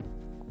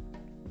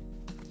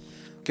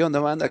¿Qué onda,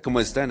 banda?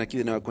 ¿Cómo están? Aquí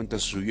de nueva cuenta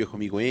su viejo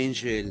amigo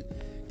Angel.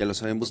 Ya lo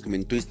saben, búsquenme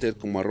en Twitter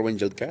como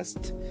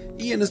 @AngelCast.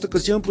 Y en esta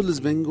ocasión pues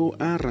les vengo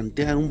a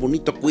rantear un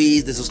bonito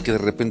quiz de esos que de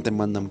repente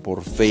mandan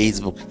por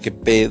Facebook. ¿Qué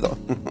pedo?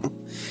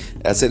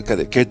 Acerca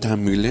de qué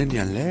tan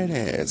millennial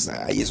eres.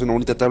 Ay, es una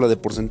bonita tabla de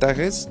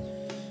porcentajes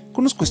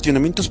con unos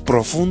cuestionamientos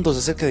profundos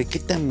acerca de qué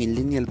tan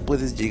millennial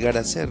puedes llegar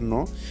a ser,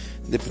 ¿no?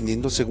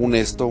 Dependiendo, según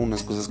esto,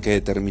 unas cosas que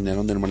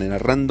determinaron de manera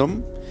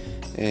random.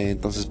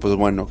 Entonces, pues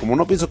bueno, como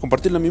no pienso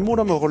compartirlo en mi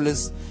muro, mejor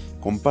les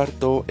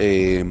comparto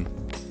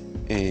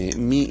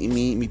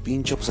mi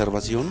pinche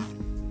observación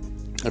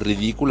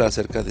ridícula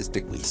acerca de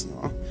este quiz,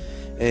 ¿no?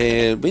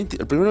 El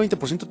primer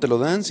 20% te lo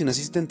dan si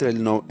naciste entre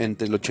el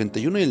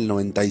 81 y el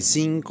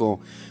 95.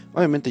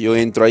 Obviamente yo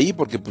entro ahí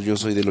porque pues yo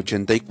soy del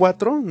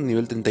 84,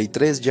 nivel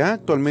 33 ya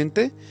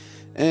actualmente.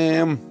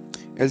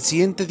 El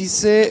siguiente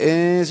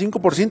dice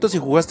 5% si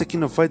jugaste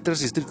King of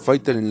Fighters y Street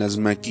Fighter en las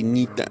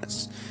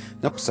maquinitas.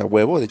 No, pues a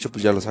huevo, de hecho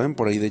pues ya lo saben,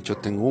 por ahí de hecho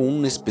tengo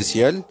un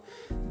especial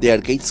de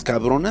arcades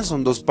cabronas,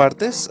 son 2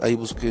 partes, ahí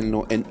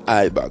búsquenlo en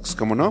iBox,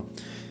 ¿cómo no?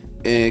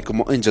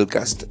 Como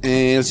AngelCast.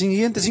 El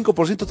siguiente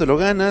 5% te lo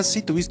ganas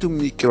si tuviste un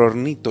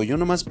microornito. Yo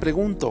nomás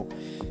pregunto,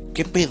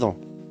 ¿qué pedo?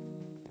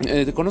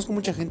 Conozco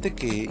mucha gente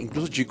que,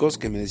 incluso chicos,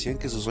 que me decían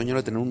que su sueño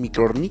era tener un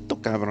microornito,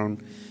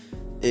 cabrón.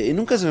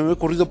 Nunca se me había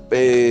ocurrido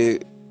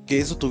que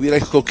eso tuviera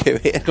algo que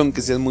ver con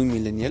que seas muy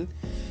millennial.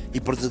 Y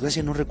por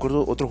desgracia no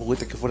recuerdo otro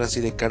juguete que fuera así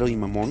de caro y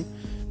mamón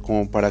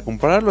como para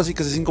comprarlo, así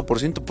que ese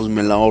 5% pues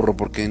me la ahorro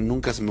porque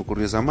nunca se me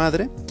ocurrió esa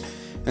madre.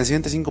 El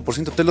siguiente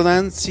 5% te lo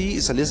dan si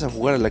salías a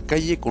jugar a la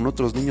calle con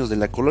otros niños de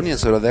la colonia.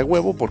 Eso era de a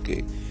huevo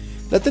porque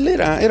la tele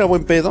era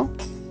buen pedo.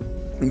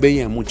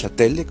 Veía mucha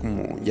tele,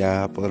 como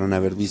ya podrán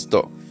haber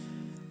visto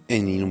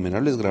en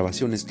innumerables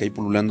grabaciones que hay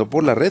pululando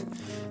por la red.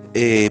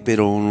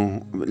 Pero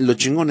lo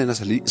chingón era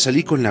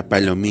salir con la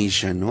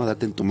palomilla, ¿no?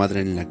 Date en tu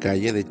madre en la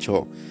calle. De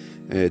hecho,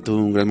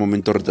 tuve un gran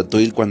momento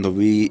Ratatouille cuando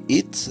vi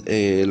It,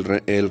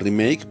 el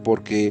remake,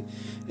 porque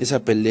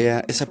esa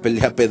pelea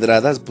a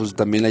pedradas pues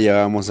también la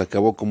llevábamos a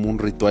cabo como un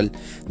ritual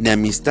de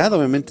amistad.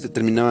 Obviamente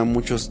terminaban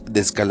muchos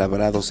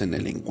descalabrados en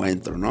el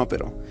encuentro, ¿no?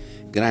 Pero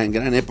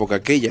gran época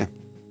aquella.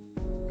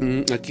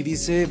 Aquí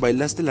dice,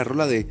 bailaste la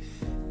rola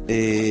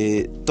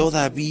de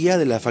todavía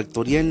de la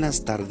factoría en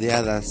las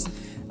tardeadas.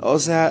 O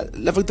sea,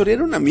 la factoría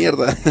era una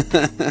mierda.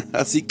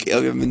 Así que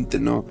obviamente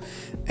no.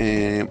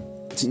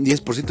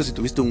 10% si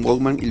tuviste un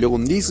Walkman y luego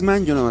un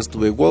Discman. Yo nada más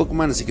tuve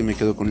Walkman, así que me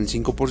quedo con el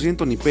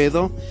 5%, ni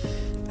pedo.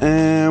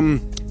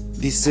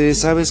 Dice,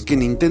 ¿sabes que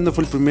Nintendo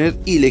fue el primer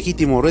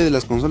ilegítimo rey de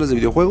las consolas de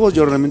videojuegos?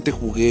 Yo realmente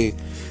jugué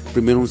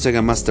primero un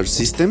Sega Master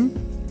System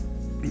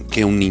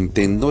que un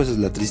Nintendo, esa es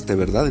la triste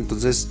verdad.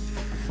 Entonces,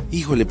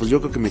 híjole, pues yo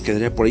creo que me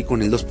quedaría por ahí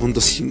con el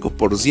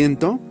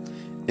 2.5%.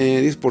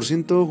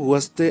 10%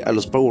 jugaste a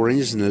los Power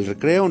Rangers en el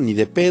recreo, ni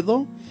de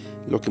pedo.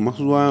 Lo que más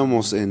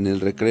jugábamos en el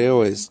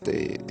recreo,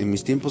 en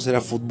mis tiempos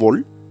era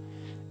fútbol.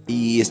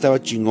 Y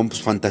estaba chingón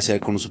pues fantasear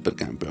con los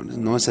supercampeones,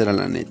 ¿no? Esa era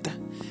la neta.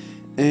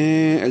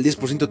 El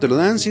 10% te lo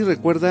dan si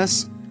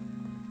recuerdas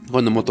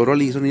cuando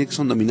Motorola y Sony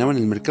Ericsson dominaban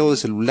el mercado de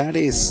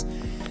celulares.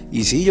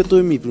 Y sí, yo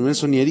tuve mi primer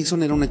Sony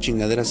Ericsson, era una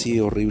chingadera así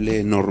horrible,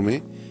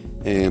 enorme.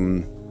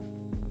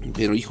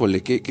 Pero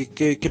híjole,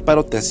 ¿qué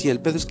paro te hacía? El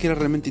pedo es que era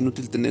realmente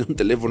inútil tener un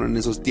teléfono en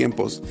esos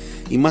tiempos.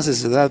 Y más a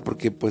esa edad,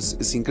 porque pues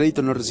sin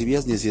crédito no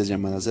recibías ni hacías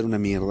llamadas, era una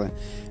mierda.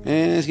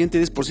 El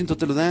siguiente 10%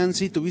 te lo dan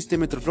si tuviste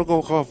Metroflog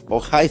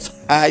o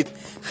Hi-Fi.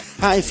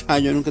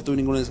 Yo nunca tuve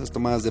ninguna de esas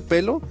tomadas de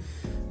pelo.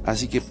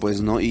 Así que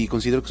pues no, y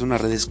considero que son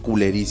unas redes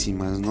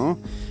culerísimas, ¿no?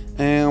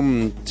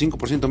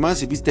 5% más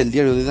si viste el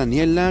diario de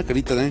Daniela,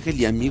 Carita de Ángel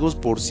y Amigos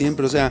por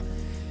Siempre. O sea,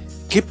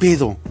 ¿qué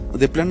pedo?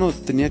 De plano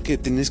tenías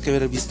que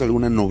haber visto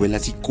alguna novela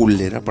así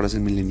culera para ser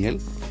millennial.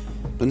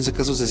 En ese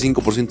caso ese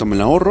 5% me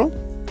la ahorro.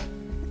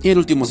 Y el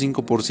último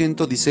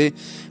 5% dice,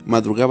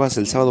 madrugabas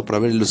el sábado para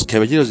ver Los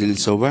Caballeros del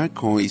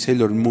Zodiaco y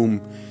Sailor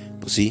Moon.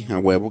 Pues sí, a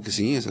huevo que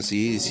sí, es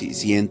así,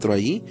 sí entro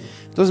ahí.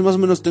 Entonces más o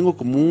menos tengo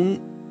como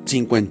un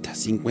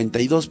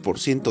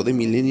 52% de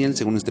millennial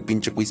según este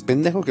pinche quiz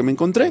pendejo que me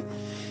encontré,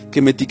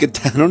 que me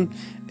etiquetaron.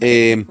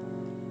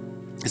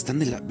 Están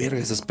de la verga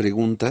esas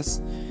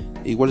preguntas.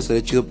 Igual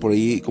estaría chido por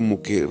ahí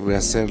como que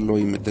rehacerlo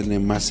y meterle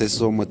más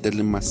eso,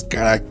 meterle más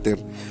carácter,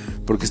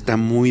 porque está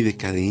muy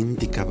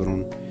decadente,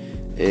 cabrón.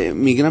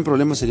 Mi gran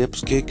problema sería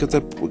pues ¿qué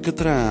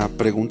otra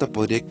pregunta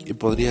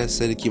podría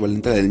ser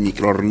equivalente a la del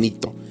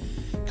microornito?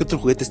 ¿Qué otro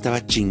juguete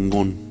estaba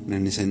chingón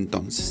en ese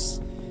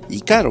entonces?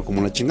 Y caro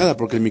como la chingada,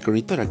 porque el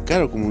microornito era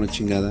caro como la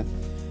chingada.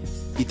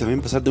 Y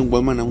también pasar de un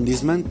Walkman a un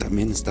Discman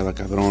también estaba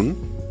cabrón.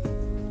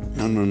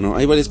 No,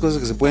 hay varias cosas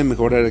que se pueden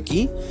mejorar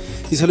aquí.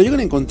 Si se lo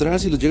llegan a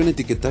encontrar, si los llegan a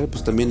etiquetar,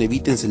 pues también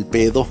evítense el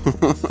pedo.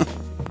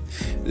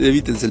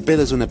 Evítense el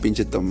pedo, es una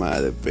pinche tomada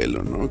de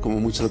pelo, ¿no? Como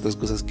muchas otras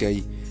cosas que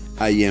hay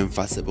ahí en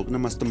Facebook. Nada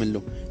más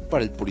tómenlo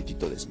para el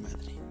puritito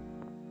desmadre.